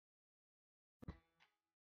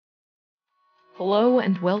Hello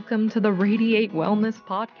and welcome to the Radiate Wellness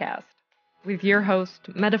podcast with your host,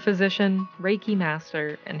 metaphysician, Reiki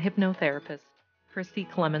master, and hypnotherapist, Christy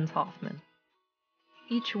Clemens Hoffman.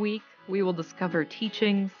 Each week, we will discover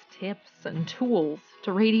teachings, tips, and tools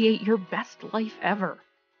to radiate your best life ever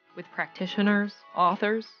with practitioners,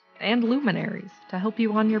 authors, and luminaries to help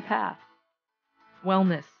you on your path.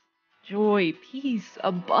 Wellness, joy, peace,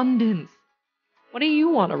 abundance. What do you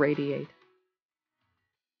want to radiate?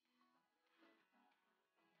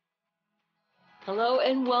 Hello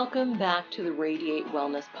and welcome back to the Radiate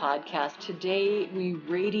Wellness podcast. Today we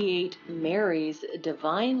radiate Mary's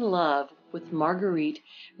divine love with Marguerite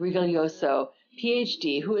Rigoglioso,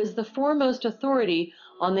 Ph.D., who is the foremost authority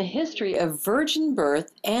on the history of virgin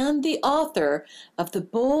birth and the author of the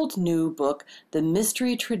bold new book, The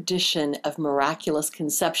Mystery Tradition of Miraculous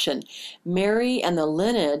Conception, Mary and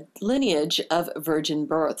the Lineage of Virgin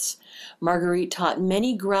Births. Marguerite taught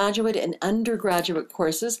many graduate and undergraduate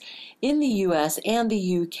courses in the U.S. and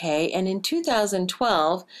the UK, and in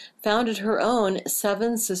 2012 founded her own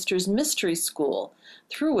Seven Sisters Mystery School,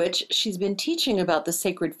 through which she's been teaching about the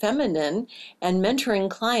sacred feminine and mentoring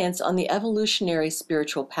clients on the evolutionary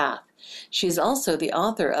spiritual path. She is also the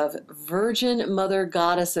author of Virgin Mother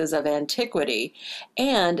Goddesses of Antiquity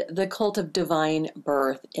and The Cult of Divine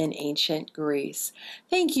Birth in Ancient Greece.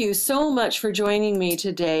 Thank you so much for joining me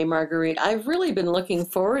today, Marguerite. I've really been looking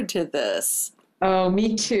forward to this. Oh,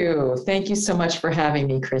 me too. Thank you so much for having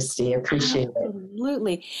me, Christy. Appreciate it.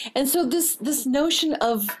 Absolutely. And so this notion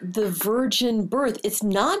of the virgin birth, it's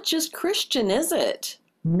not just Christian, is it?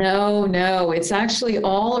 No, it's actually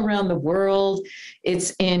all around the world.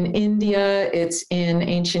 It's in India, it's in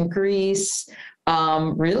ancient Greece,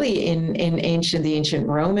 really in the ancient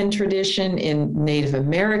Roman tradition, in Native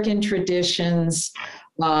American traditions.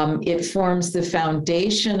 It forms the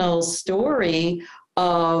foundational story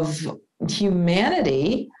of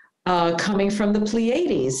humanity coming from the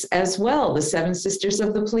Pleiades as well, the Seven Sisters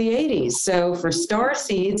of the Pleiades. So for star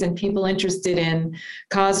seeds and people interested in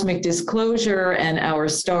cosmic disclosure and our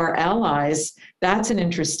star allies, that's an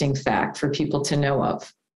interesting fact for people to know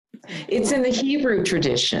of. It's in the Hebrew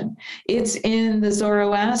tradition. It's in the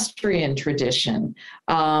Zoroastrian tradition,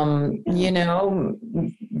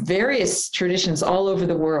 various traditions all over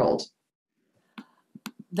the world.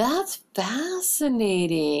 That's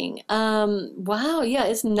fascinating. Wow, yeah,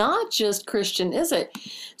 it's not just Christian, is it?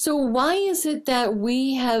 So why is it that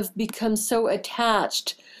we have become so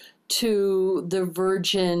attached to the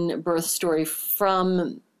virgin birth story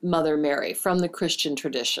from Mother Mary, from the Christian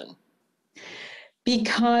tradition?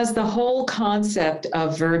 Because the whole concept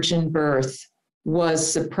of virgin birth was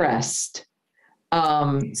suppressed.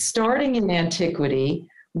 Starting in antiquity,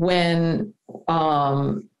 when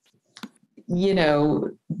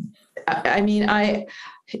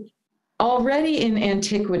already in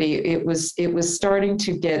antiquity, it was starting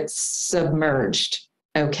to get submerged,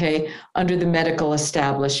 under the medical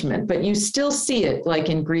establishment. But you still see it, like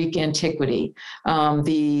in Greek antiquity.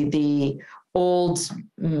 The old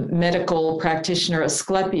medical practitioner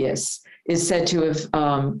Asclepius is said to have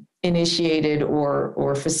initiated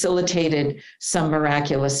or facilitated some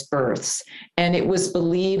miraculous births. And it was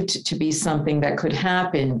believed to be something that could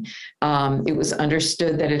happen. It was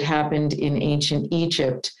understood that it happened in ancient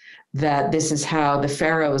Egypt, that this is how the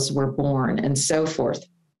pharaohs were born and so forth.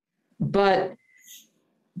 But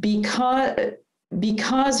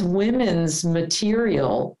because women's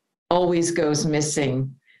material always goes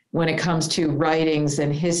missing when it comes to writings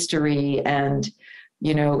and history and,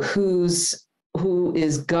 who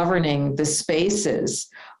is governing the spaces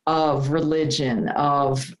of religion,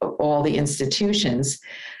 of all the institutions,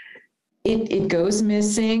 it goes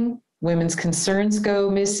missing. Women's concerns go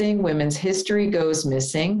missing. Women's history goes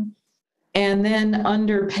missing. And then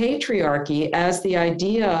under patriarchy, as the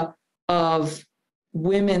idea of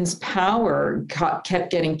women's power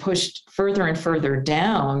kept getting pushed further and further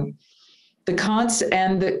down, the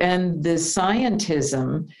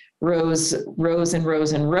scientism rose,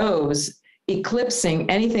 eclipsing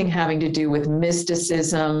anything having to do with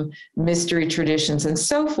mysticism, mystery traditions, and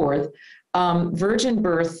so forth. Virgin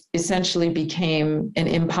birth essentially became an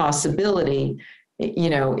impossibility,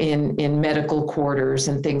 in medical quarters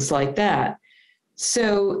and things like that.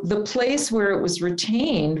 So the place where it was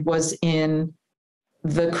retained was in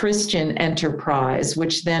the Christian enterprise,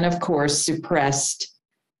 which then, of course, suppressed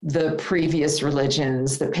the previous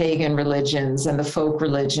religions, the pagan religions and the folk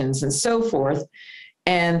religions and so forth.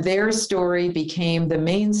 And their story became the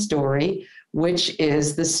main story, which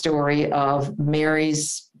is the story of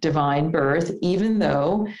Mary's divine birth, even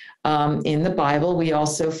though in the Bible we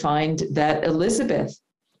also find that Elizabeth,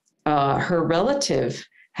 her relative,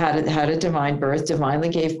 had a divine birth, divinely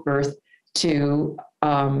gave birth to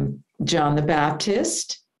John the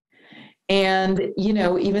Baptist. And,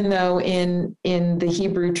 even though in the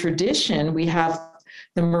Hebrew tradition, we have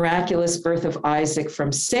the miraculous birth of Isaac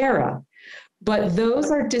from Sarah, but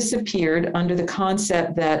those are disappeared under the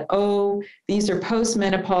concept that, these are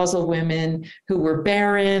postmenopausal women who were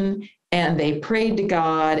barren and they prayed to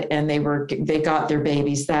God and they got their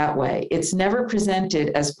babies that way. It's never presented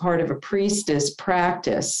as part of a priestess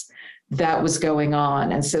practice that was going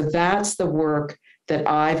on. And so that's the work that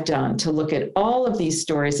I've done, to look at all of these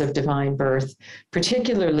stories of divine birth,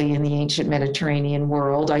 particularly in the ancient Mediterranean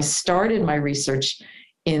world. I started my research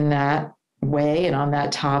in that way and on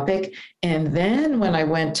that topic. And then when I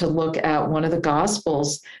went to look at one of the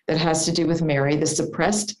Gospels that has to do with Mary, the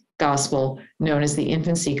suppressed gospel known as the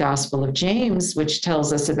infancy gospel of James, which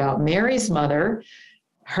tells us about Mary's mother,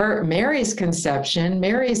 Mary's conception,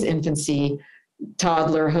 Mary's infancy,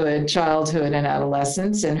 toddlerhood, childhood, and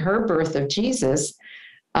adolescence, and her birth of Jesus,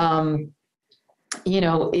 I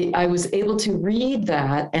was able to read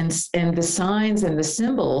that and the signs and the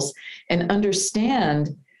symbols and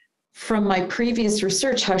understand from my previous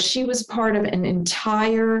research how she was part of an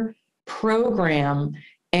entire program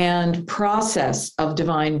and process of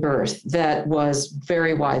divine birth that was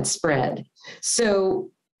very widespread. So,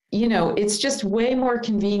 it's just way more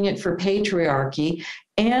convenient for patriarchy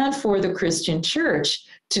and for the Christian church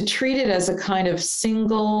to treat it as a kind of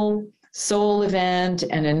single soul event,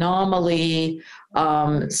 an anomaly,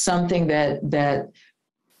 something that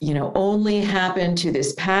only happened to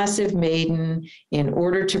this passive maiden in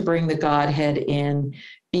order to bring the Godhead in,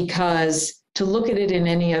 because to look at it in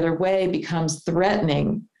any other way becomes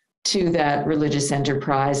threatening to that religious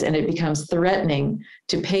enterprise, and it becomes threatening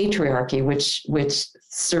to patriarchy, which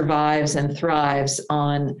survives and thrives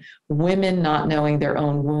on women not knowing their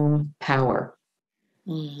own womb power.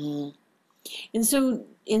 Mm-hmm. And so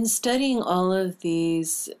in studying all of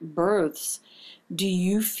these births, do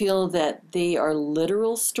you feel that they are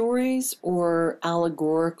literal stories or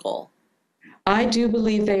allegorical? I do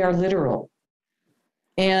believe they are literal.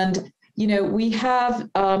 And, we have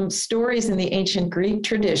stories in the ancient Greek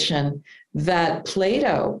tradition that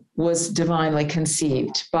Plato was divinely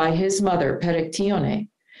conceived by his mother, Perictione,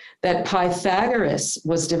 that Pythagoras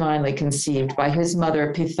was divinely conceived by his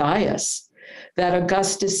mother, Pythias, that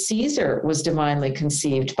Augustus Caesar was divinely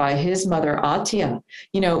conceived by his mother, Atia.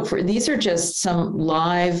 These are just some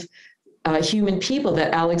live human people,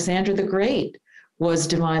 that Alexander the Great was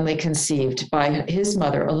divinely conceived by his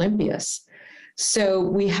mother, Olympias. So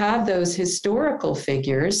we have those historical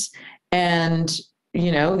figures, and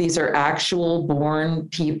these are actual born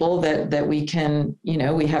people that we can,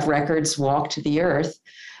 we have records walked the earth.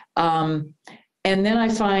 And then I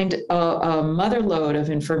find a motherlode of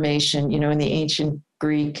information, in the ancient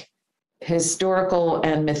Greek historical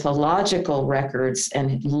and mythological records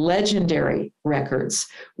and legendary records,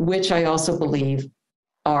 which I also believe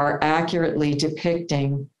are accurately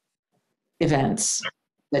depicting events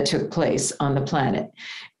that took place on the planet.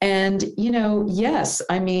 And, yes,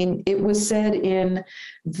 it was said in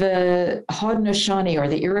the Haudenosaunee, or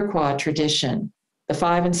the Iroquois tradition, the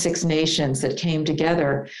 5 and 6 nations that came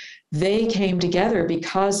together, they came together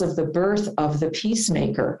because of the birth of the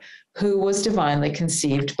peacemaker, who was divinely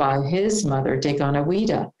conceived by his mother,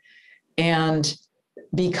 Deganawida. And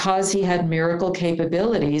because he had miracle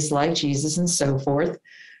capabilities like Jesus and so forth,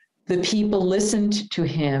 the people listened to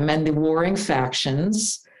him, and the warring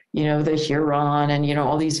factions, the Huron and,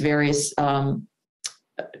 all these various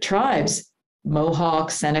tribes,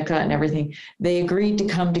 Mohawk, Seneca, and everything, they agreed to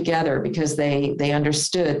come together because they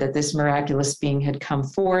understood that this miraculous being had come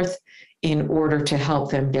forth in order to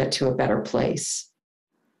help them get to a better place.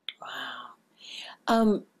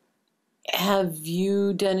 Wow. Have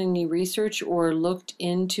you done any research or looked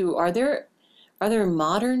into, are there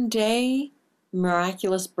modern day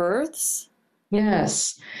miraculous births?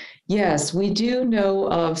 Yes, we do know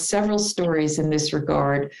of several stories in this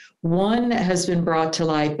regard. One has been brought to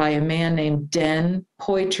light by a man named Den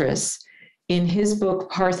Poitras in his book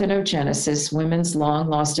Parthenogenesis, Women's Long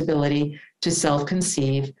Lost Ability to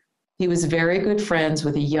Self-Conceive. He was very good friends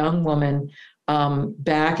with a young woman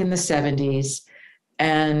back in the 70s,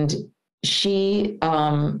 and she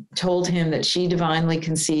told him that she divinely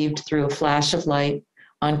conceived through a flash of light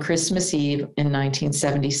on Christmas Eve in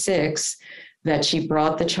 1976, that she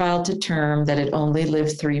brought the child to term, that it only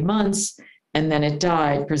lived 3 months, and then it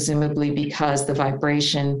died, presumably because the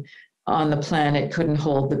vibration on the planet couldn't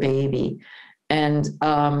hold the baby. And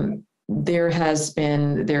I am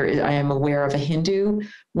aware of a Hindu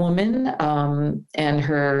woman, and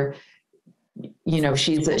her,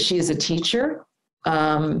 she is a teacher,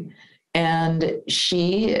 And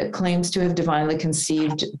she claims to have divinely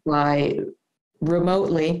conceived by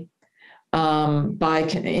remotely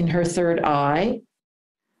in her third eye.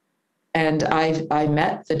 And I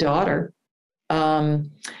met the daughter.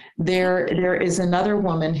 There is another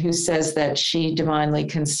woman who says that she divinely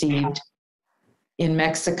conceived in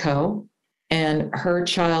Mexico, and her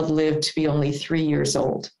child lived to be only 3 years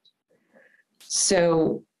old.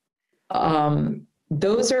 So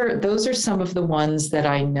those are some of the ones that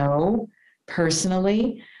I know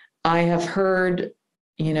personally. I have heard,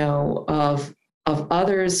 of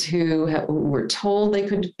others who were told they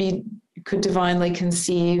could divinely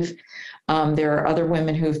conceive. There are other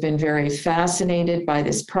women who have been very fascinated by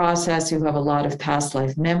this process, who have a lot of past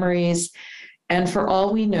life memories. And for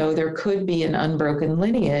all we know, there could be an unbroken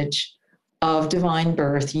lineage of divine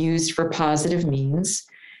birth used for positive means.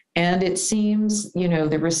 And it seems,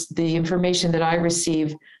 the information that I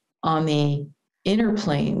receive on the inner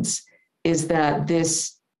planes is that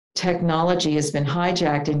this technology has been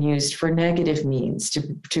hijacked and used for negative means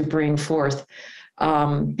to bring forth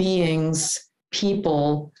beings,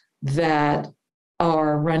 people that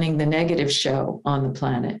are running the negative show on the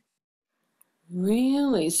planet.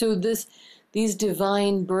 Really? So these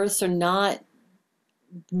divine births are not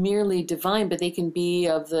merely divine, but they can be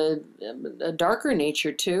of a darker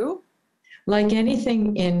nature too? Like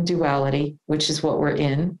anything in duality, which is what we're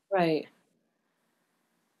in. Right.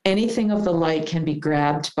 Anything of the light can be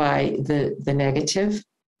grabbed by the negative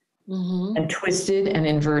and twisted and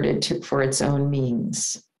inverted for its own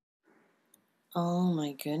means. Oh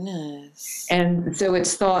my goodness. And so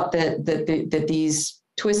it's thought that these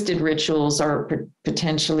twisted rituals are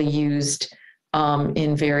potentially used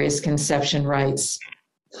in various conception rites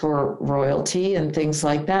for royalty and things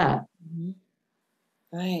like that.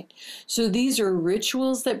 Right. So these are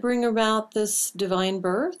rituals that bring about this divine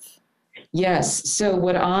birth? Yes. So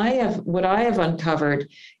what I have uncovered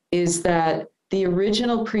is that the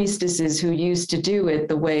original priestesses who used to do it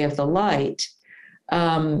the way of the light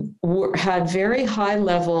had very high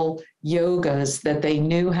level yogas that they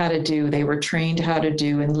knew how to do. They were trained how to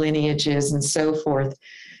do in lineages and so forth,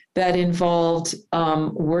 that involved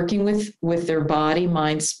working with their body,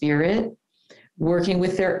 mind, spirit, working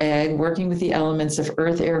with their egg, working with the elements of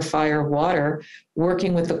earth, air, fire, water,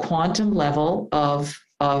 working with the quantum level of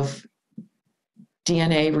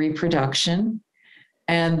DNA reproduction,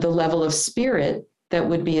 and the level of spirit that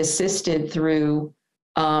would be assisted through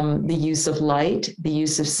the use of light, the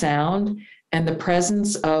use of sound, and the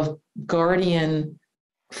presence of guardian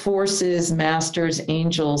forces, masters,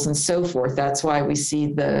 angels, and so forth. That's why we see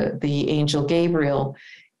the angel Gabriel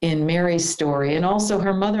in Mary's story, and also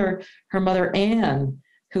her mother Anne,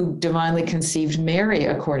 who divinely conceived Mary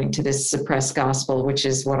according to this suppressed gospel, which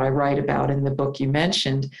is what I write about in the book you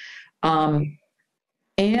mentioned.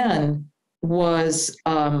 Anne was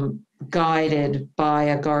guided by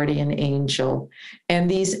a guardian angel, and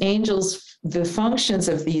these angels, the functions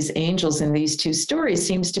of these angels in these two stories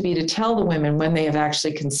seems to be to tell the women when they have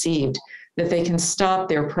actually conceived that they can stop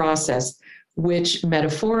their process, which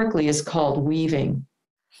metaphorically is called weaving,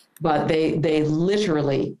 but they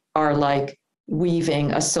literally are like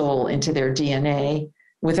weaving a soul into their DNA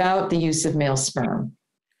without the use of male sperm.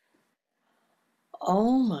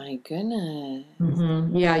 Oh my goodness.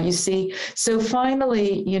 Mm-hmm. Yeah, you see. So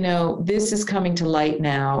finally, this is coming to light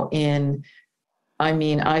now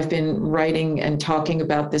I've been writing and talking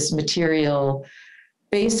about this material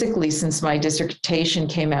basically since my dissertation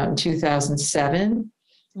came out in 2007.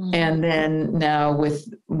 And then now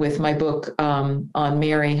with my book on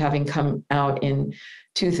Mary having come out in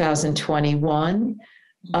 2021,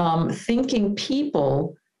 thinking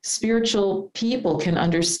people, spiritual people, can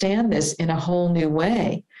understand this in a whole new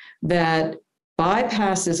way that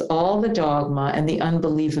bypasses all the dogma and the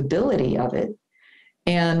unbelievability of it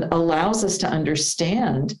and allows us to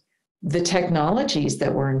understand the technologies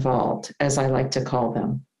that were involved, as I like to call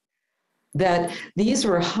them. That these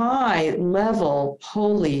were high-level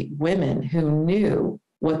holy women who knew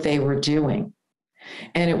what they were doing.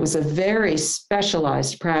 And it was a very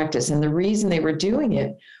specialized practice. And the reason they were doing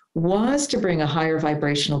it was to bring a higher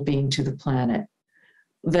vibrational being to the planet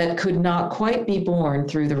that could not quite be born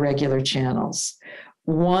through the regular channels.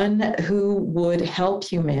 One who would help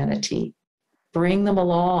humanity, bring them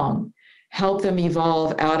along, help them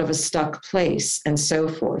evolve out of a stuck place, and so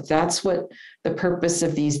forth. That's what the purpose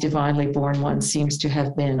of these divinely born ones seems to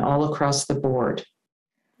have been all across the board.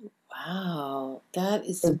 Wow, that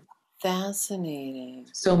is fascinating.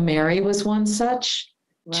 So Mary was one such,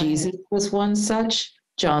 Right. Jesus was one such,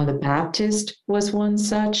 John the Baptist was one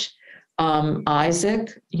such,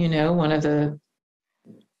 Isaac, one of the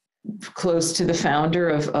close to the founder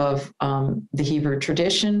of the Hebrew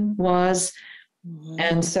tradition was,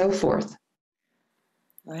 and so forth.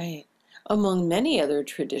 Right. Among many other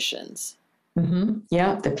traditions.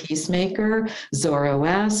 Yeah, the peacemaker,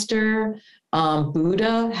 Zoroaster,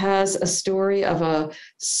 Buddha has a story of a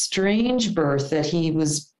strange birth that he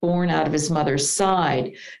was born out of his mother's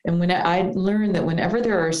side. And when I learned that whenever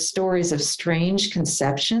there are stories of strange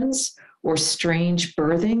conceptions or strange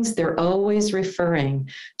birthings, they're always referring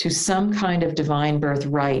to some kind of divine birth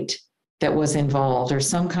rite that was involved or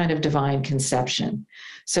some kind of divine conception.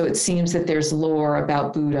 So it seems that there's lore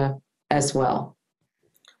about Buddha as well.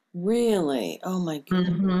 Really? Oh my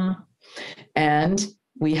goodness. And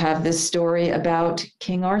we have this story about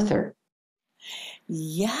King Arthur.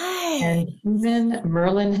 Yay! And even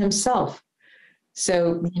Merlin himself.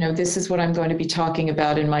 So, this is what I'm going to be talking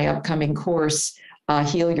about in my upcoming course,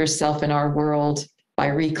 Heal Yourself in Our World by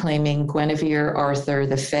Reclaiming Guinevere, Arthur,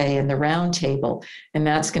 the Fae, and the Round Table. And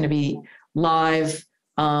that's going to be live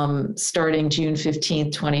starting June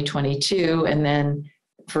 15th, 2022. And then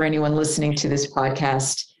for anyone listening to this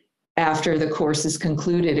podcast, after the course is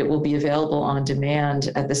concluded, it will be available on demand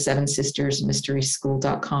at the Seven Sisters Mystery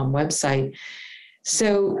School.com website.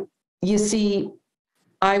 So you see,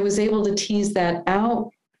 I was able to tease that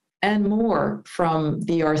out and more from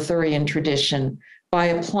the Arthurian tradition by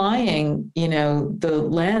applying, the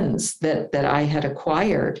lens that I had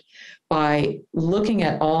acquired by looking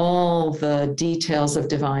at all the details of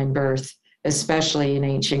divine birth, especially in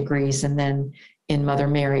ancient Greece and then in Mother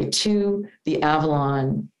Mary, to the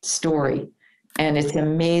Avalon story. And it's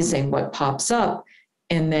amazing what pops up.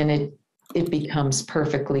 And then it becomes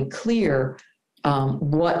perfectly clear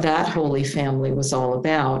what that Holy Family was all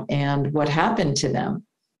about and what happened to them.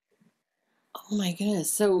 Oh my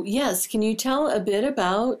goodness. So yes, can you tell a bit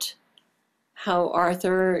about how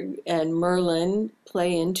Arthur and Merlin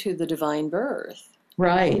play into the divine birth?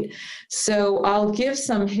 Right. So I'll give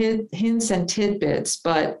some hints and tidbits,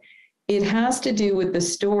 but it has to do with the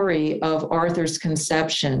story of Arthur's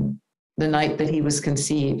conception, the night that he was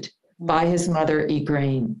conceived by his mother,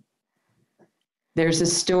 Igraine. There's a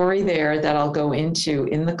story there that I'll go into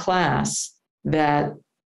in the class that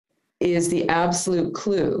is the absolute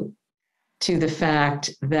clue to the fact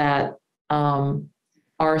that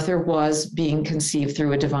Arthur was being conceived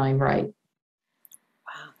through a divine rite.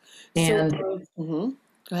 Wow. And go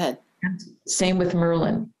ahead. Same with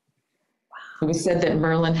Merlin. Wow. It was said that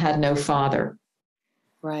Merlin had no father.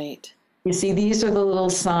 Right. You see, these are the little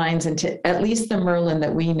signs, and at least the Merlin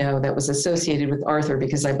that we know that was associated with Arthur,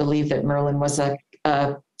 because I believe that Merlin was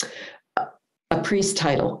a priest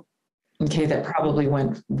title, okay, that probably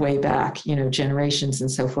went way back, generations and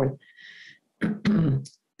so forth.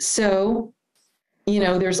 So,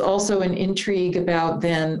 there's also an intrigue about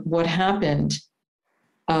then what happened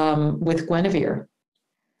with Guinevere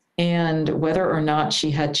and whether or not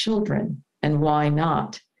she had children and why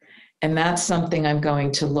not. And that's something I'm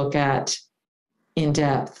going to look at in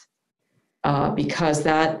depth because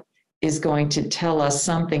that is going to tell us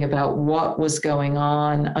something about what was going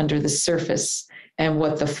on under the surface and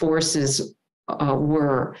what the forces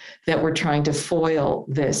were that were trying to foil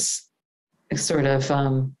this sort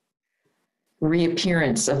of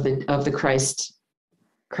reappearance of the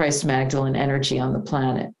Christ Magdalene energy on the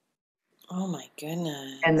planet. Oh my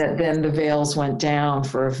goodness. And that then the veils went down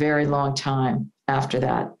for a very long time after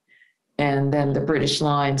that. And then the British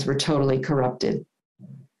lines were totally corrupted.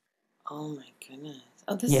 Oh my goodness.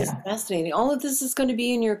 Oh, this is fascinating. All of this is going to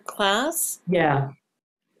be in your class? Yeah.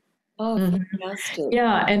 Oh, fantastic.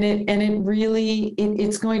 Yeah, and it really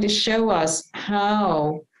it's going to show us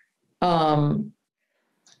how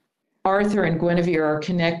Arthur and Guinevere are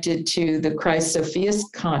connected to the Christ-Sophia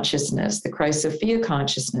consciousness,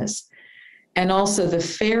 and also the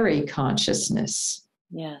fairy consciousness.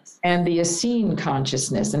 Yes. And the Essene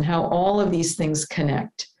consciousness, and how all of these things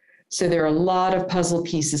connect. So there are a lot of puzzle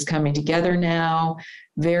pieces coming together now.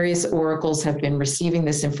 Various oracles have been receiving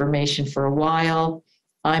this information for a while.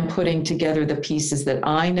 I'm putting together the pieces that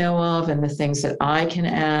I know of and the things that I can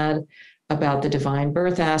add about the divine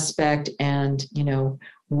birth aspect and,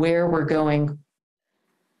 where we're going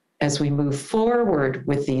as we move forward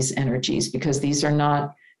with these energies, because these are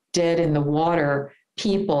not dead in the water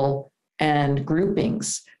people and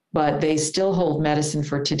groupings, but they still hold medicine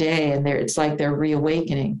for today. And it's like they're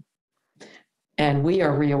reawakening, and we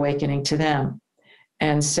are reawakening to them.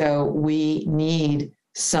 And so we need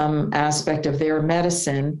some aspect of their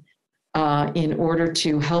medicine in order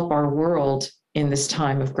to help our world in this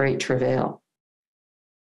time of great travail.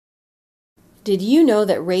 Did you know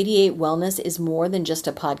that Radiate Wellness is more than just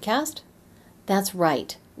a podcast? That's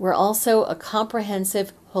right. We're also a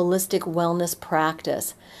comprehensive holistic wellness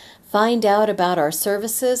practice. Find out about our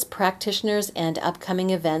services, practitioners, and upcoming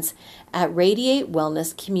events at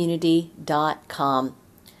radiatewellnesscommunity.com.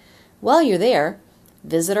 While you're there,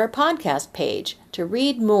 visit our podcast page to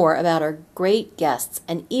read more about our great guests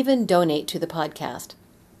and even donate to the podcast.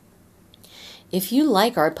 If you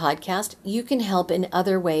like our podcast, you can help in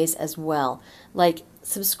other ways as well, like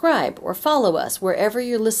subscribe or follow us wherever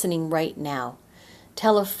you're listening right now.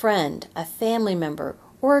 Tell a friend, a family member,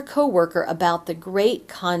 or a coworker about the great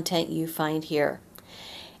content you find here.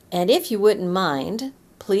 And if you wouldn't mind,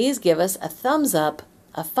 please give us a thumbs up,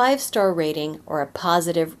 a 5-star rating, or a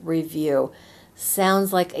positive review.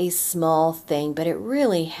 Sounds like a small thing, but it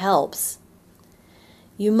really helps.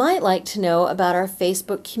 You might like to know about our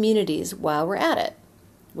Facebook communities while we're at it.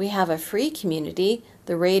 We have a free community,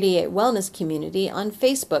 the Radiate Wellness community, on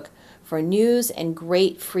Facebook for news and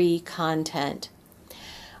great free content.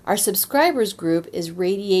 Our subscribers group is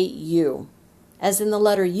Radiate You, as in the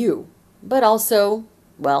letter U, but also,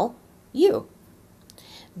 well, you.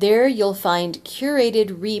 There you'll find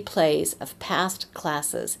curated replays of past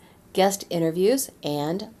classes, guest interviews,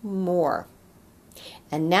 and more.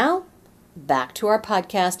 And now, back to our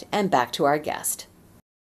podcast and back to our guest.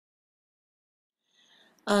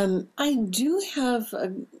 I do have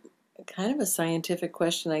a kind of a scientific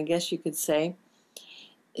question, I guess you could say,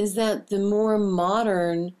 is that the more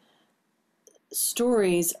modern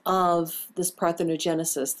stories of this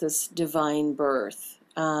parthenogenesis, this divine birth,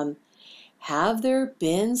 have there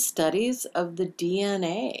been studies of the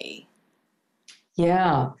DNA?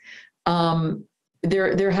 Yeah.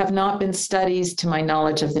 There have not been studies, to my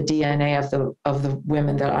knowledge, of the DNA of the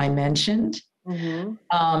women that I mentioned.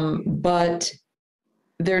 Mm-hmm. But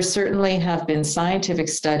there certainly have been scientific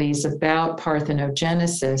studies about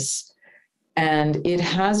parthenogenesis, and it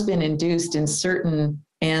has been induced in certain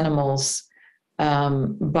animals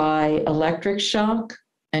by electric shock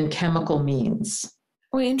and chemical means.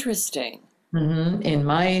 Oh, interesting. Mm-hmm. In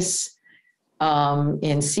mice,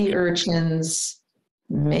 in sea urchins,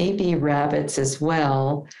 maybe rabbits as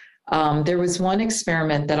well. There was one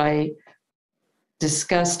experiment that I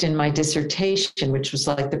discussed in my dissertation, which was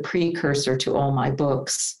like the precursor to all my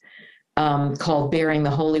books, called Bearing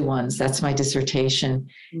the Holy Ones. That's my dissertation.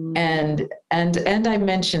 Mm. And I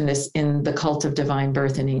mentioned this in The Cult of Divine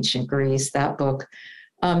Birth in Ancient Greece, that book.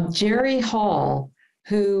 Jerry Hall,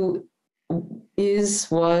 who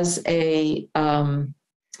was a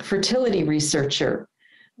fertility researcher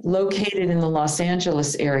located in the Los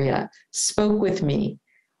Angeles area, spoke with me.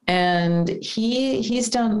 And he's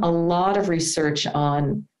done a lot of research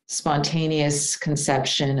on spontaneous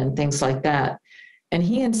conception and things like that. And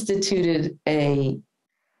he instituted an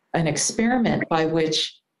experiment by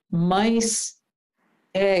which mice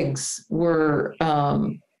eggs were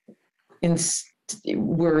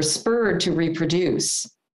spurred to reproduce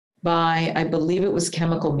by, I believe it was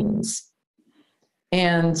chemical means.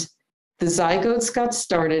 And the zygotes got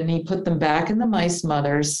started, and he put them back in the mice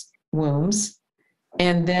mothers' wombs.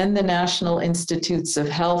 And then the National Institutes of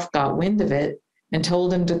Health got wind of it and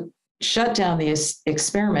told him to shut down the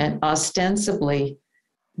experiment, ostensibly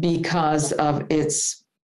because of its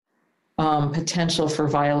potential for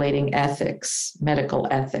violating ethics, medical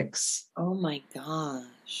ethics. Oh my gosh.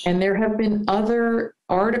 And there have been other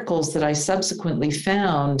articles that I subsequently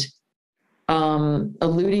found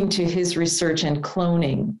alluding to his research and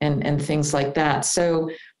cloning and things like that. So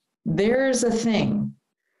there's a thing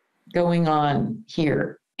going on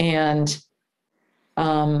here. And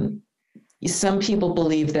some people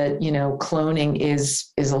believe that, cloning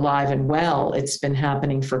is alive and well. It's been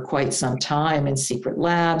happening for quite some time in secret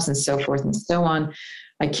labs and so forth and so on.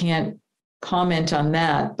 I can't comment on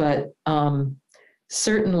that, but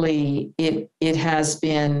certainly it has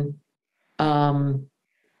been, medical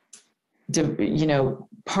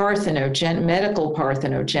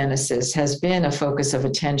parthenogenesis has been a focus of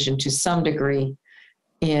attention to some degree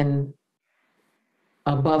in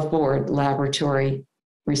above board laboratory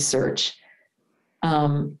research.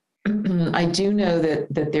 I do know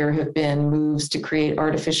that there have been moves to create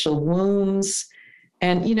artificial wombs,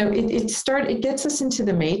 and it gets us into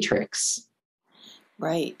the matrix.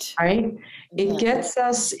 Right. Right? It gets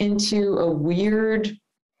us into a weird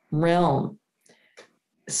realm.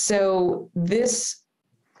 So this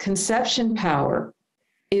conception power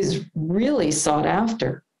is really sought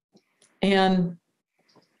after. And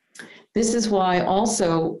this is why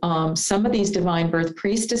also some of these divine birth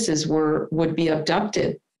priestesses would be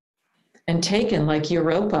abducted and taken, like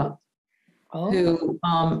Europa, who,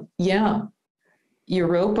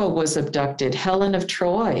 Europa was abducted. Helen of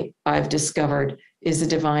Troy, I've discovered, is a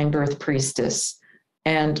divine birth priestess.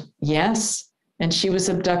 And yes, and she was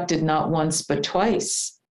abducted not once, but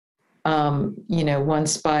twice.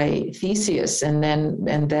 Once by Theseus and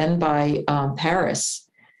then by Paris.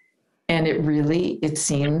 And it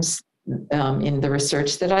seems in the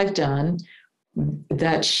research that I've done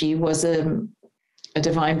that she was a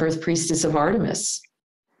divine birth priestess of Artemis.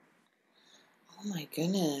 Oh my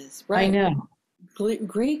goodness. Right. I know.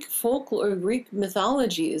 Greek folklore, Greek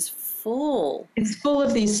mythology is full. It's full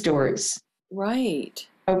of these stories. Right.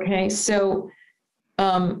 Okay, so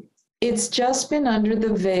it's just been under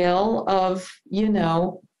the veil of,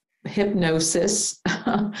 hypnosis,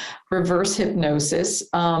 reverse hypnosis,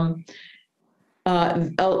 along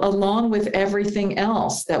with everything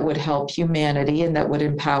else that would help humanity and that would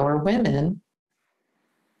empower women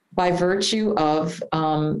by virtue of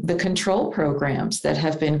the control programs that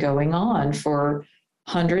have been going on for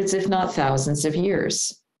hundreds, if not thousands of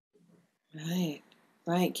years. Right,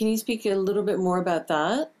 right. Can you speak a little bit more about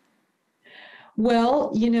that?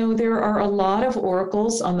 Well, there are a lot of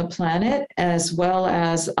oracles on the planet, as well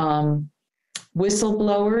as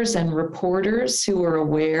whistleblowers and reporters who are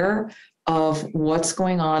aware of what's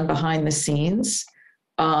going on behind the scenes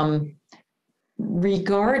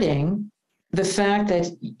regarding the fact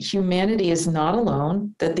that humanity is not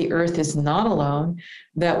alone, that the earth is not alone,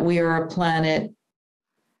 that we are a planet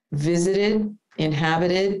visited,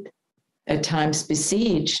 inhabited, at times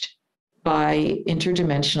besieged by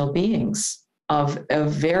interdimensional beings of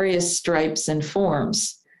various stripes and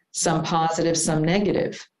forms, some positive, some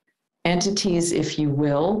negative. Entities, if you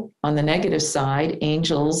will, on the negative side,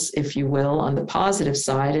 angels, if you will, on the positive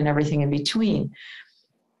side, and everything in between.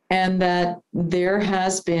 And that there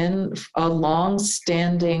has been a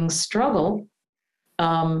long-standing struggle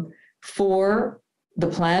for the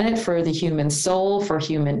planet, for the human soul, for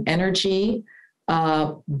human energy,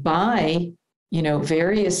 by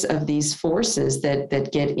various of these forces that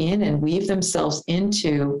get in and weave themselves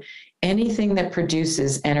into anything that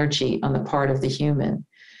produces energy on the part of the human.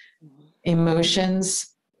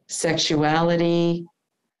 Emotions, sexuality,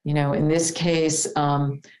 in this case,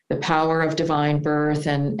 the power of divine birth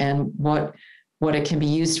and what it can be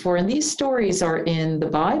used for. And these stories are in the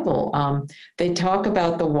Bible. They talk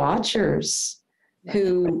about the Watchers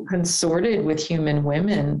who consorted with human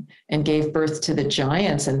women and gave birth to the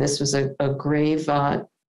giants. And this was a grave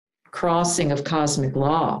crossing of cosmic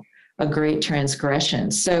law, a great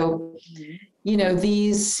transgression. So,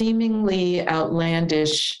 these seemingly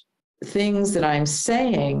outlandish things that I'm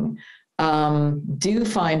saying do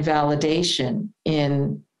find validation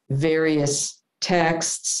in various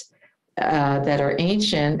texts that are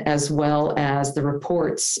ancient, as well as the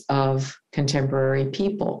reports of contemporary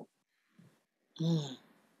people.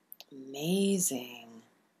 Amazing.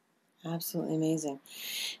 Absolutely amazing.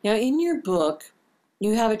 Now, in your book,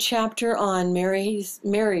 you have a chapter on Mary's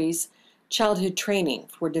childhood training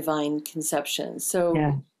for divine conception.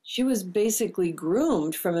 So she was basically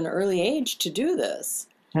groomed from an early age to do this.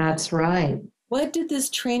 That's right. What did this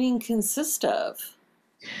training consist of?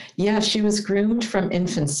 Yeah, she was groomed from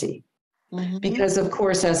infancy. Mm-hmm. Because, of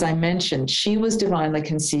course, as I mentioned, she was divinely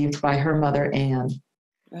conceived by her mother, Anne.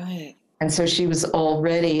 Right. And so she was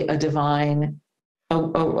already a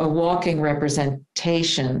walking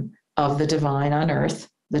representation of the divine on earth,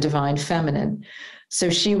 the divine feminine.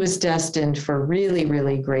 So she was destined for really,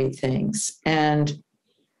 really great things. And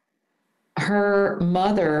her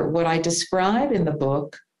mother, what I describe in the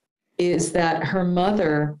book, is that her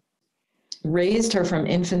mother raised her from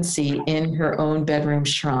infancy in her own bedroom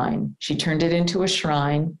shrine. She turned it into a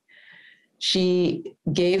shrine. She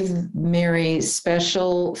gave Mary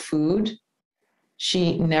special food.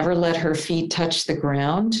 She never let her feet touch the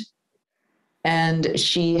ground. And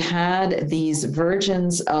she had these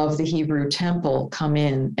virgins of the Hebrew temple come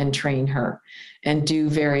in and train her and do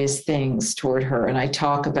various things toward her. And I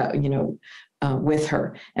talk about, with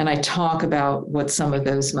her. And I talk about what some of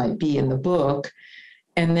those might be in the book.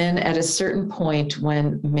 And then at a certain point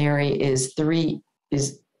when Mary is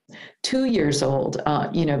 2 years old,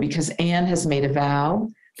 because Anne has made a vow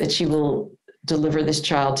that she will deliver this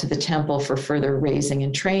child to the temple for further raising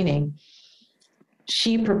and training.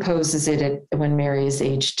 She proposes it when Mary is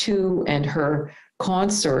age 2, and her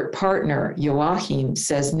consort partner, Joachim,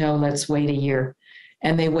 says, no, let's wait a year.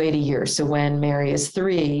 And they wait a year. So when Mary is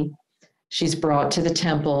 3, she's brought to the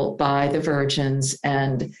temple by the virgins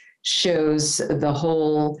and shows the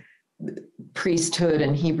whole priesthood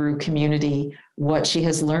and Hebrew community what she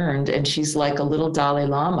has learned. And she's like a little Dalai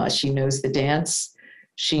Lama. She knows the dance.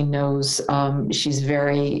 She knows, she's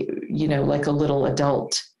very, like a little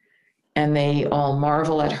adult. And they all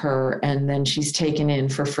marvel at her. And then she's taken in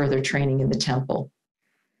for further training in the temple.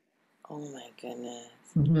 Oh my goodness.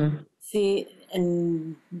 Mm-hmm. See,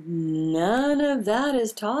 and none of that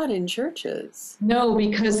is taught in churches. No,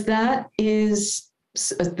 because that is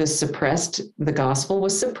the gospel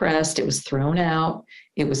was suppressed. It was thrown out.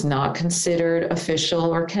 It was not considered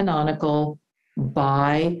official or canonical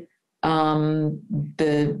by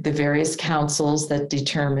the various councils that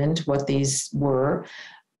determined what these were.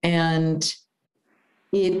 And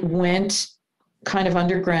it went kind of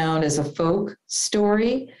underground as a folk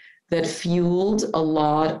story that fueled a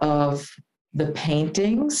lot of the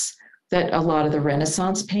paintings that a lot of the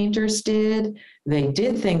Renaissance painters did. They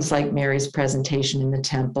did things like Mary's presentation in the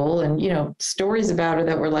temple, and, you know, stories about her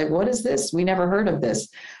that were like, what is this? We never heard of this.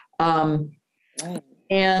 Right.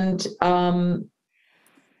 And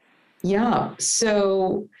yeah,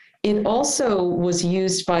 so it also was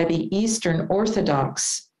used by the Eastern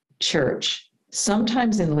Orthodox Church,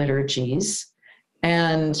 sometimes in liturgies.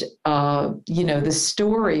 And, you know, the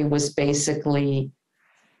story was basically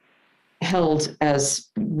held as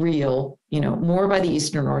real, you know, more by the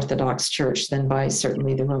Eastern Orthodox Church than by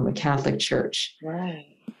certainly the Roman Catholic Church. Right.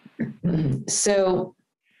 So,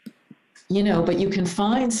 you know, but you can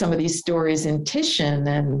find some of these stories in Titian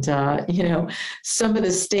and, you know, some of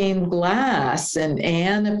the stained glass, and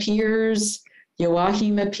Anne appears,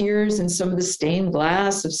 Joachim appears in some of the stained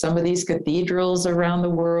glass of some of these cathedrals around the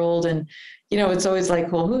world. And, you know, it's always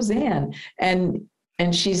like, well, who's Anne?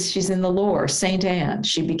 And she's in the lore, Saint Anne.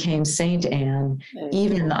 She became Saint Anne,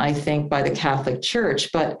 even, I think, by the Catholic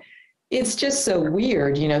Church. But it's just so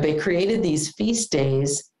weird. You know, they created these feast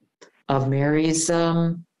days of Mary's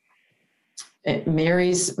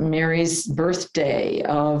birthday,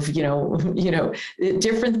 of, you know,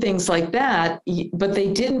 different things like that. But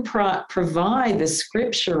they didn't provide the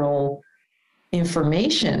scriptural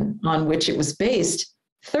information on which it was based,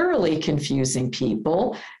 thoroughly confusing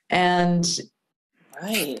people. And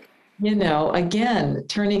right, you know, again,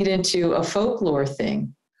 turning it into a folklore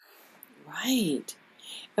thing. Right.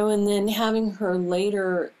 Oh, and then having her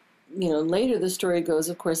later, you know, later the story goes,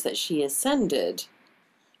 of course, that she ascended.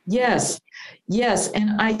 Yes, yes.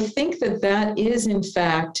 And I think that that is, in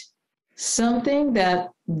fact, something that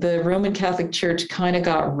the Roman Catholic Church kind of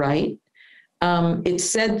got right. It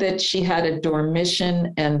said that she had a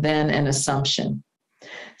dormition and then an assumption,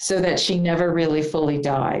 so that she never really fully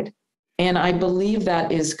died. And I believe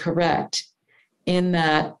that is correct, in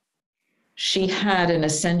that she had an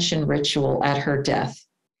ascension ritual at her death,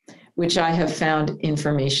 which I have found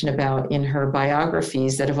information about in her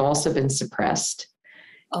biographies that have also been suppressed.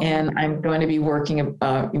 Oh. And I'm going to be working on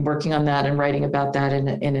that and writing about that in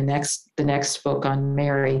the next book on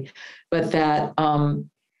Mary. But that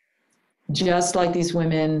just like these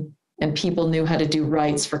women and people knew how to do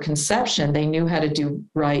rites for conception, they knew how to do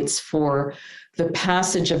rites for the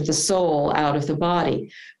passage of the soul out of the body,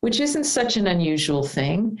 which isn't such an unusual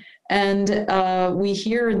thing. And we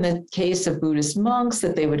hear in the case of Buddhist monks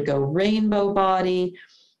that they would go rainbow body,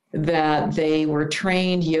 that they were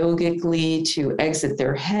trained yogically to exit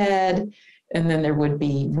their head, and then there would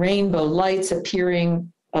be rainbow lights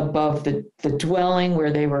appearing above the dwelling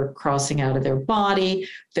where they were crossing out of their body,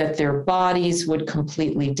 that their bodies would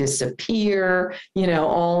completely disappear, you know,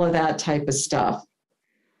 all of that type of stuff.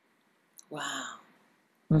 Wow.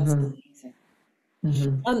 That's amazing.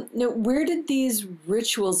 Mm-hmm. Now, where did these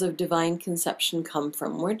rituals of divine conception come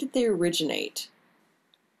from? Where did they originate?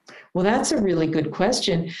 Well, that's a really good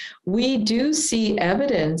question. We do see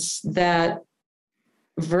evidence that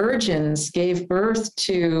virgins gave birth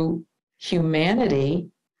to humanity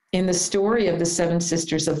in the story of the seven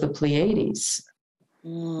sisters of the Pleiades.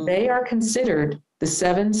 They are considered the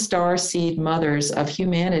seven star seed mothers of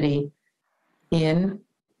humanity in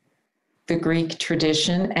the Greek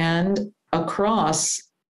tradition and across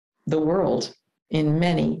the world in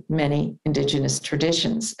many, many indigenous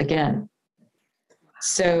traditions, again.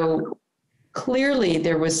 So clearly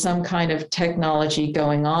there was some kind of technology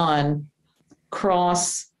going on,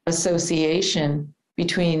 cross association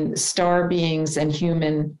between star beings and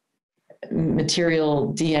human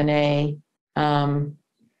material DNA.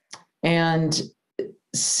 And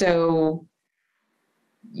so,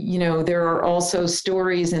 you know, there are also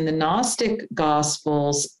stories in the Gnostic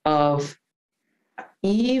Gospels of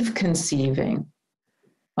Eve conceiving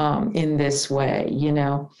in this way, you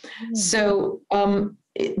know. So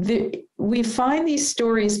we find these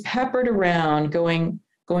stories peppered around, going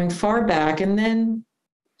far back. And then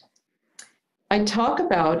I talk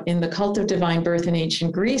about, in the Cult of Divine Birth in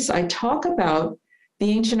Ancient Greece, I talk about the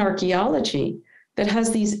ancient archaeology that has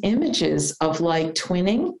these images of like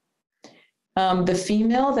twinning, the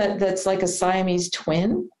female that's like a Siamese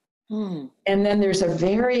twin. And then there's a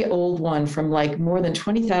very old one from like more than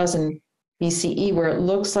 20,000 BCE, where it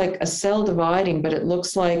looks like a cell dividing, but it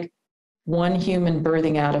looks like one human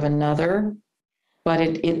birthing out of another. But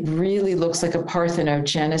it really looks like a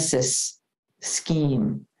parthenogenesis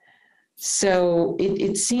scheme. So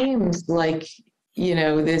it seems like,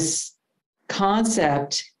 this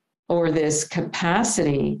concept or this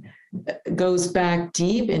capacity goes back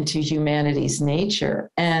deep into humanity's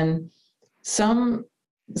nature. And some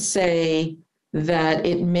say that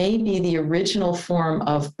it may be the original form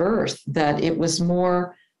of birth, that it was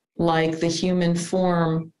more like the human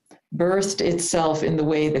form birthed itself in the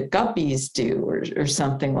way that guppies do, or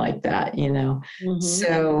something like that, Mm-hmm.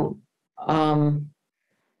 So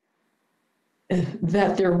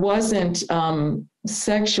that there wasn't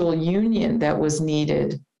sexual union that was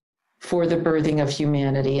needed for the birthing of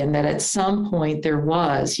humanity, and that at some point there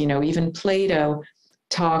was, even Plato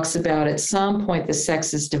talks about at some point the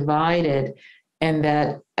sexes divided, and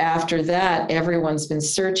that after that everyone's been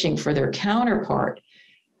searching for their counterpart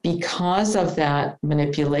because of that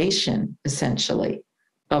manipulation, essentially,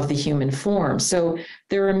 of the human form. So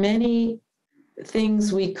there are many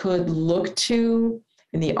things we could look to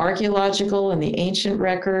in the archaeological and the ancient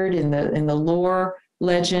record, in the lore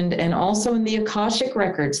legend, and also in the Akashic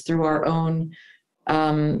records through our own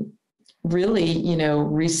really,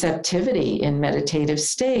 receptivity in meditative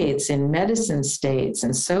states, in medicine states,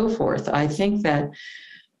 and so forth. I think that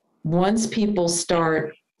once people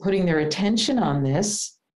start putting their attention on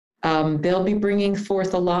this, they'll be bringing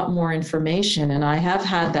forth a lot more information. And I have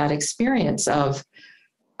had that experience of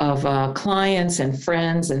clients and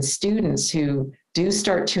friends and students who do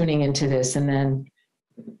start tuning into this, and then,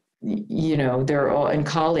 they're all, and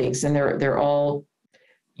colleagues, and they're all,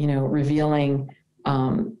 revealing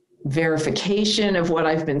verification of what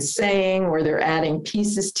I've been saying, or they're adding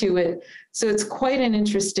pieces to it. So it's quite an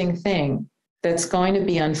interesting thing that's going to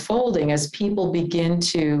be unfolding as people begin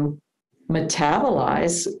to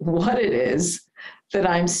metabolize what it is that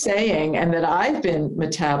I'm saying, and that I've been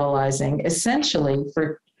metabolizing essentially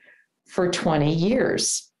for 20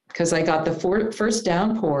 years, because I got the first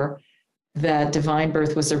downpour that divine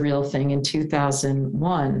birth was a real thing in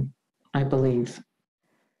 2001, I believe.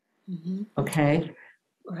 Mm-hmm. Okay.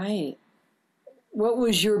 Right. What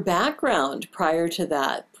was your background prior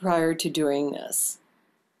to doing this?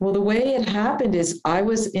 Well, the way it happened is I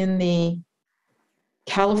was in the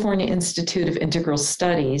California Institute of Integral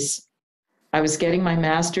Studies. I was getting my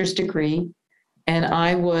master's degree, and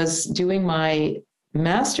I was doing my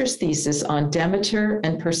master's thesis on Demeter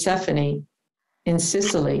and Persephone in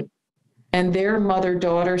Sicily and their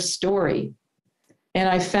mother-daughter story. And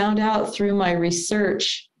I found out through my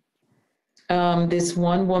research, this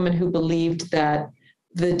one woman who believed that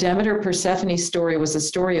the Demeter-Persephone story was a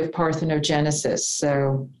story of parthenogenesis.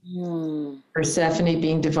 So Persephone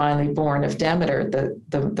being divinely born of Demeter,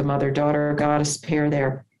 the mother-daughter goddess pair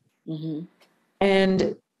there. Mm-hmm.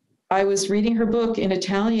 And I was reading her book in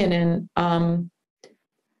Italian, and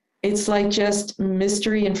it's like just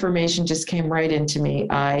mystery information just came right into me.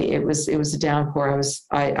 It was a downpour.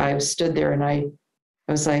 I stood there and I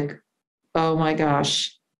was like, oh my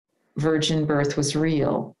gosh, virgin birth was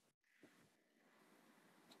real.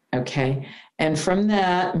 Okay. And from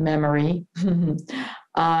that memory,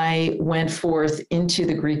 I went forth into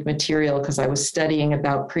the Greek material because I was studying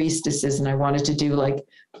about priestesses, and I wanted to do like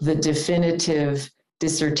the definitive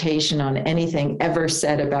dissertation on anything ever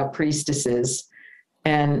said about priestesses.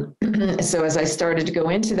 And so as I started to go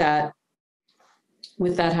into that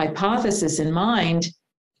with that hypothesis in mind,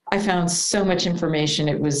 I found so much information.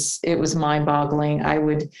 It was mind-boggling. I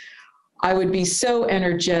would be so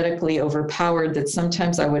energetically overpowered that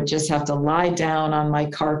sometimes I would just have to lie down on my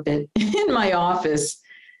carpet in my office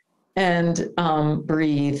and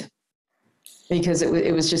breathe, because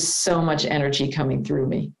it was just so much energy coming through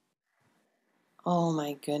me. Oh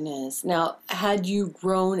my goodness. Now, had you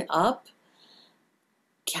grown up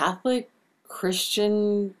Catholic,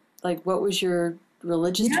 Christian? Like, what was your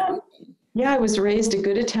religious tradition? Yeah, I was raised a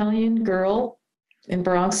good Italian girl in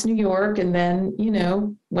Bronx, New York, and then,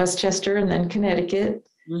 Westchester, and then Connecticut.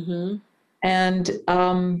 Mm-hmm. And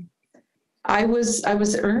I was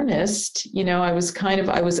earnest, I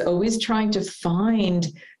was always trying to find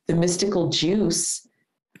the mystical juice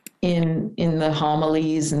in the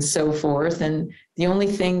homilies and so forth. And the only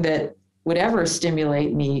thing that would ever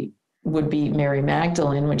stimulate me would be Mary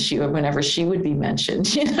Magdalene whenever she would be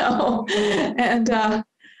mentioned, and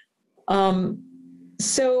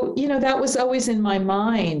so, that was always in my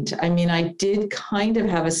mind. I mean, I did kind of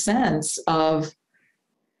have a sense of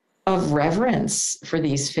reverence for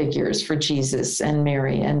these figures, for Jesus and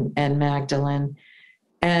Mary and Magdalene.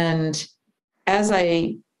 And as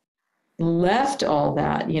I left all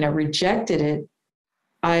that, rejected it,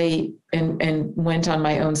 I went on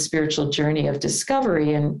my own spiritual journey of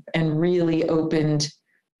discovery and really opened,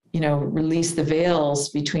 released the veils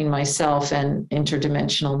between myself and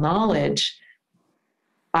interdimensional knowledge.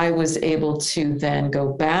 I was able to then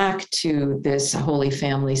go back to this Holy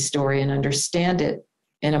Family story and understand it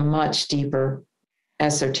in a much deeper,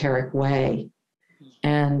 esoteric way.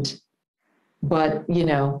 But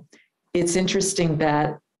it's interesting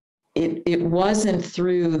that it wasn't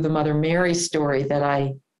through the Mother Mary story that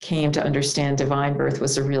I came to understand divine birth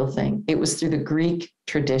was a real thing. It was through the Greek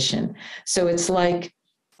tradition. So it's like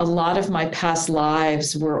a lot of my past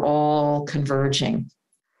lives were all converging,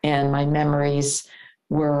 and my memories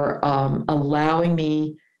were allowing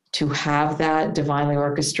me to have that divinely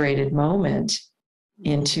orchestrated moment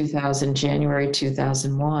in January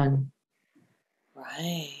 2001.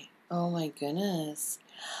 Right. Oh my goodness.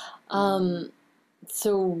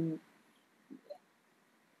 So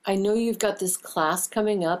I know you've got this class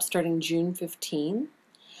coming up starting June 15.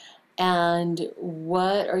 And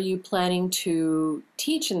what are you planning to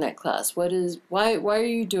teach in that class? Why are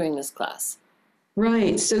you doing this class?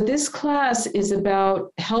 Right. So this class is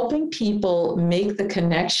about helping people make the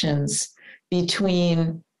connections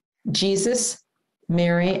between Jesus,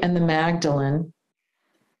 Mary, and the Magdalene,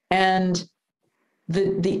 and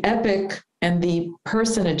the epic and the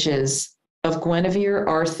personages of Guinevere,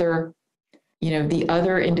 Arthur, the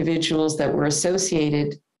other individuals that were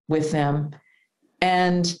associated with them,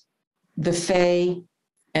 and the Fae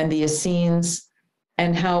and the Essenes,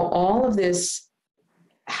 and how all of this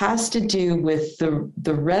has to do with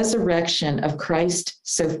the resurrection of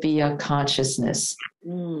Christ-Sophia consciousness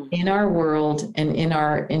in our world and in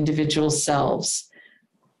our individual selves.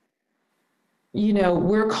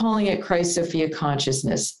 We're calling it Christ-Sophia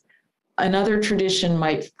consciousness. Another tradition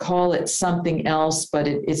might call it something else, but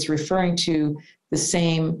it's referring to the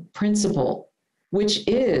same principle, which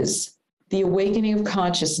is the awakening of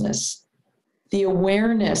consciousness, the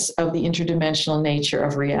awareness of the interdimensional nature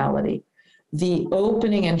of reality, the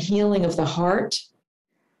opening and healing of the heart,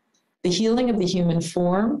 the healing of the human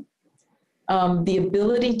form, the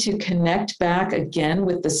ability to connect back again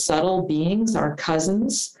with the subtle beings, our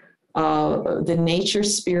cousins, the nature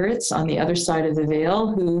spirits on the other side of the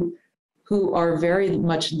veil who are very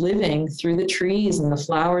much living through the trees and the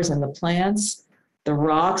flowers and the plants, the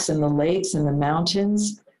rocks and the lakes and the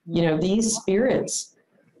mountains. These spirits,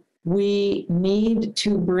 we need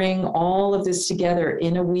to bring all of this together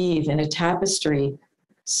in a weave, in a tapestry,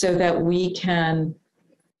 so that we can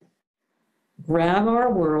grab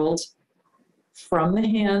our world from the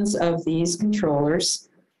hands of these controllers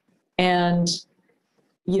and,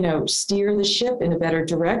 steer the ship in a better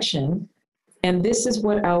direction. And this is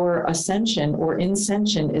what our ascension or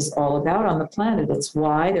ascension is all about on the planet. It's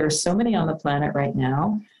why there are so many on the planet right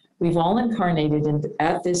now. We've all incarnated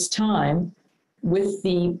at this time with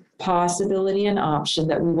the possibility and option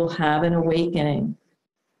that we will have an awakening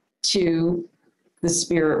to the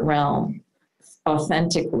spirit realm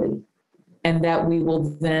authentically, and that we will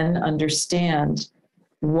then understand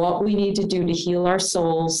what we need to do to heal our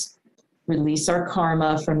souls, release our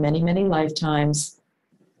karma from many, many lifetimes,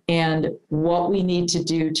 and what we need to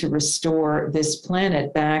do to restore this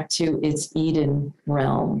planet back to its Eden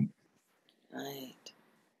realm. Right.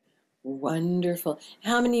 Wonderful.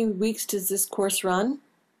 How many weeks does this course run?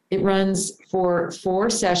 It runs for 4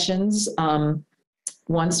 sessions,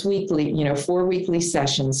 once weekly, 4 weekly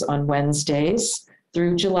sessions on Wednesdays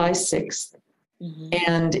through July 6th. Mm-hmm.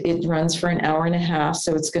 And it runs for an hour and a half,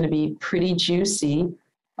 so it's going to be pretty juicy.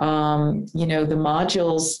 The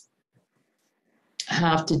modules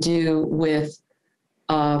have to do with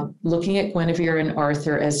looking at Guinevere and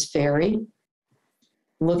Arthur as fairy,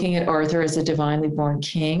 looking at Arthur as a divinely born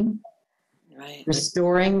king, right,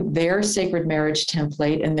 restoring their sacred marriage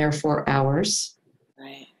template and therefore ours,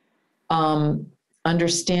 right,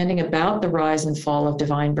 understanding about the rise and fall of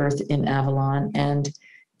divine birth in Avalon, and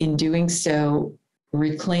in doing so,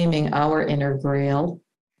 reclaiming our inner grail,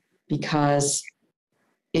 because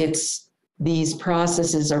these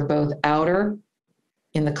processes are both outer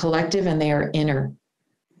in the collective and they are inner.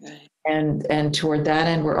 right. And toward that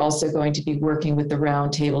end, we're also going to be working with the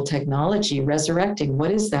round table technology, resurrecting.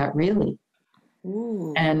 What is that really?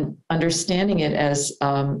 Ooh. And understanding it as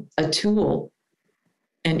a tool,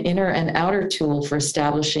 an inner and outer tool for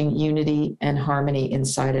establishing unity and harmony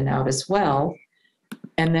inside and out as well.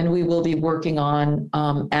 And then we will be working on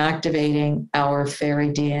activating our fairy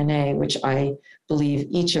DNA, which I believe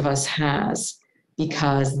each of us has,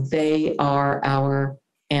 because they are our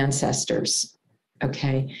ancestors.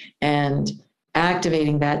 Okay. And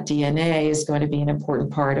activating that DNA is going to be an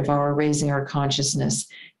important part of our raising our consciousness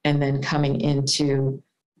and then coming into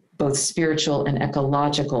both spiritual and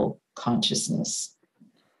ecological consciousness.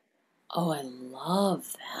 Oh, I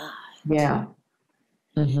love that. Yeah.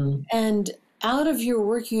 Mm-hmm. And out of your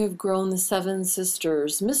work, you have grown the Seven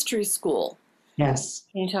Sisters Mystery School. Yes.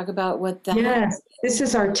 Can you talk about what that Yes. is? This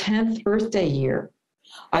is our 10th birthday year.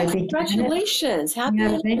 Oh, congratulations. Happy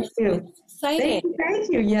Thank you. Exciting.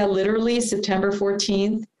 Thank you. Yeah, literally September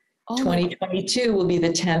 14th, 2022 will be the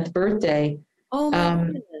 10th birthday. Oh my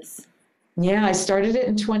goodness. Yeah, I started it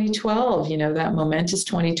in 2012, that momentous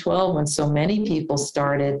 2012 when so many people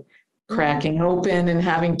started cracking open and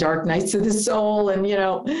having dark nights of the soul. And,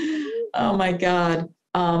 oh my God.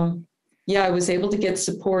 Yeah, I was able to get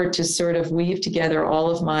support to sort of weave together all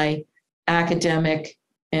of my academic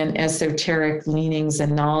and esoteric leanings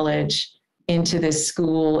and knowledge into this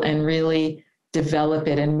school and really develop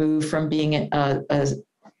it and move from being an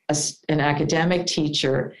academic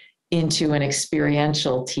teacher into an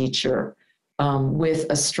experiential teacher with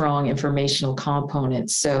a strong informational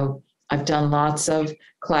component. So I've done lots of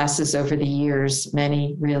classes over the years,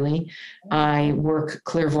 many really. I work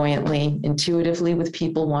clairvoyantly, intuitively with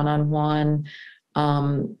people one-on-one.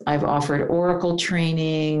 I've offered oracle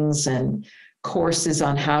trainings and courses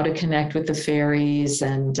on how to connect with the fairies.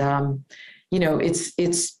 And,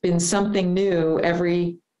 it's been something new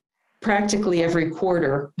practically every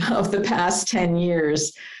quarter of the past 10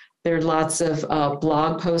 years. There are lots of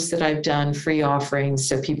blog posts that I've done, free offerings,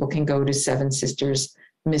 so people can go to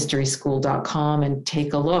sevensistersmysteryschool.com and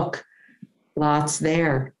take a look. Lots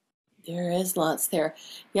there. There is lots there.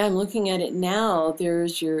 Yeah, I'm looking at it now.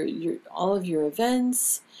 There's your all of your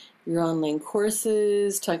events, your online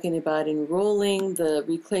courses, talking about enrolling, the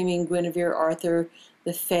Reclaiming Guinevere, Arthur,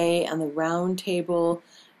 the Fae, and the Round Table,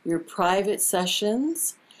 your private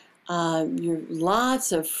sessions, your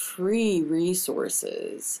lots of free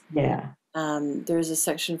resources. Yeah. There's a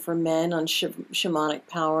section for men on shamanic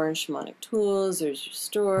power and shamanic tools. There's your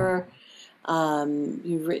store.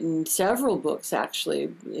 You've written several books,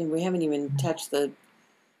 actually, and we haven't even touched the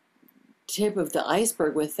tip of the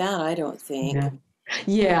iceberg with that, I don't think.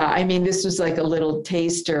 Yeah, I mean, this was like a little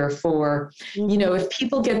taster for, if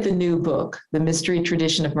people get the new book, The Mystery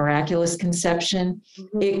Tradition of Miraculous Conception,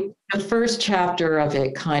 the first chapter of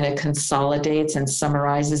it kind of consolidates and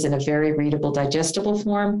summarizes in a very readable, digestible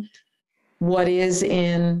form what is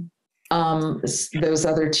in those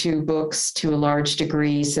other two books to a large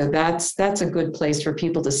degree. So that's a good place for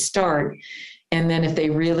people to start. And then if they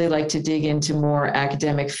really like to dig into more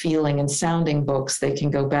academic feeling and sounding books, they can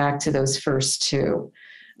go back to those first two,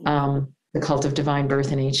 The Cult of Divine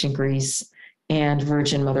Birth in Ancient Greece and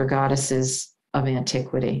Virgin Mother Goddesses of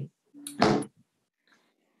Antiquity.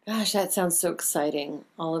 Gosh, that sounds so exciting,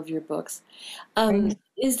 all of your books.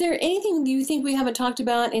 Is there anything you think we haven't talked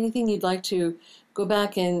about, anything you'd like to go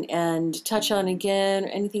back and touch on again, or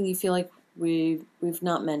anything you feel like we've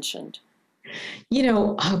not mentioned?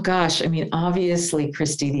 Oh gosh, I mean, obviously,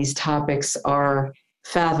 Christy, these topics are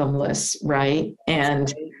fathomless, right?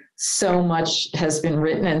 And so much has been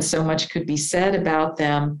written and so much could be said about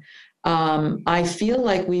them. I feel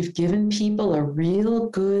like we've given people a real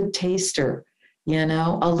good taster,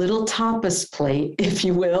 a little tapas plate, if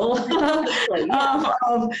you will,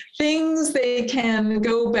 of things they can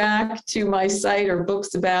go back to my site or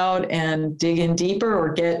books about and dig in deeper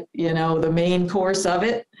or get, the main course of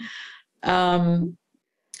it.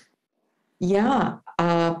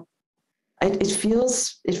 It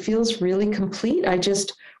feels really complete. I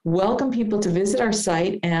just welcome people to visit our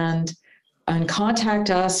site and contact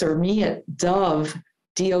us or me at Dove,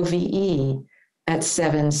 D-O-V-E, at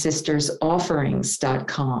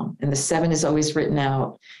sevensistersofferings.com. And the 7 is always written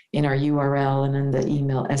out in our URL and in the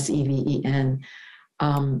email, SEVEN.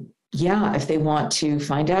 If they want to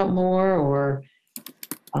find out more or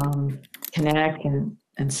connect and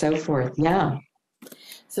so forth. Yeah.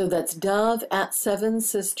 So that's Dove at Seven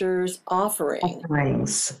Sisters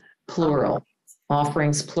Offerings, plural.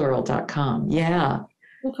 Offeringsplural.com. Yeah.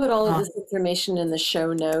 We'll put all of this information in the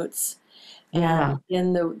show notes. Yeah.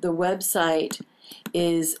 And the website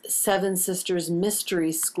is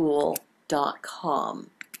sevensistersmysteryschool.com.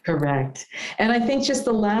 Correct. And I think just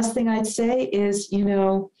the last thing I'd say is,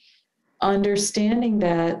 understanding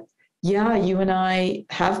that, you and I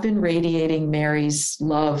have been radiating Mary's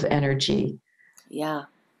love energy. Yeah.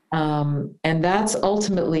 And that's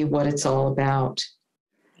ultimately what it's all about.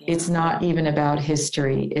 Yeah. It's not even about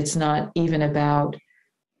history. It's not even about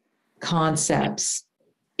concepts.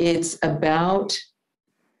 It's about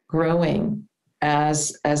growing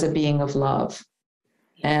as a being of love.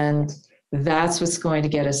 And That's what's going to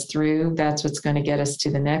get us through. That's what's going to get us to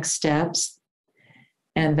the next steps.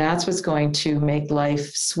 And that's what's going to make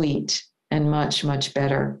life sweet and much, much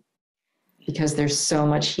better, because there's so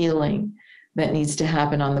much healing that needs to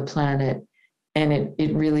happen on the planet. And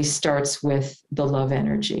it really starts with the love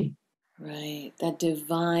energy. Right. That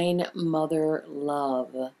divine mother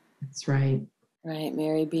love. That's right. Right.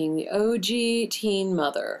 Mary being the OG teen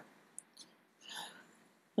mother.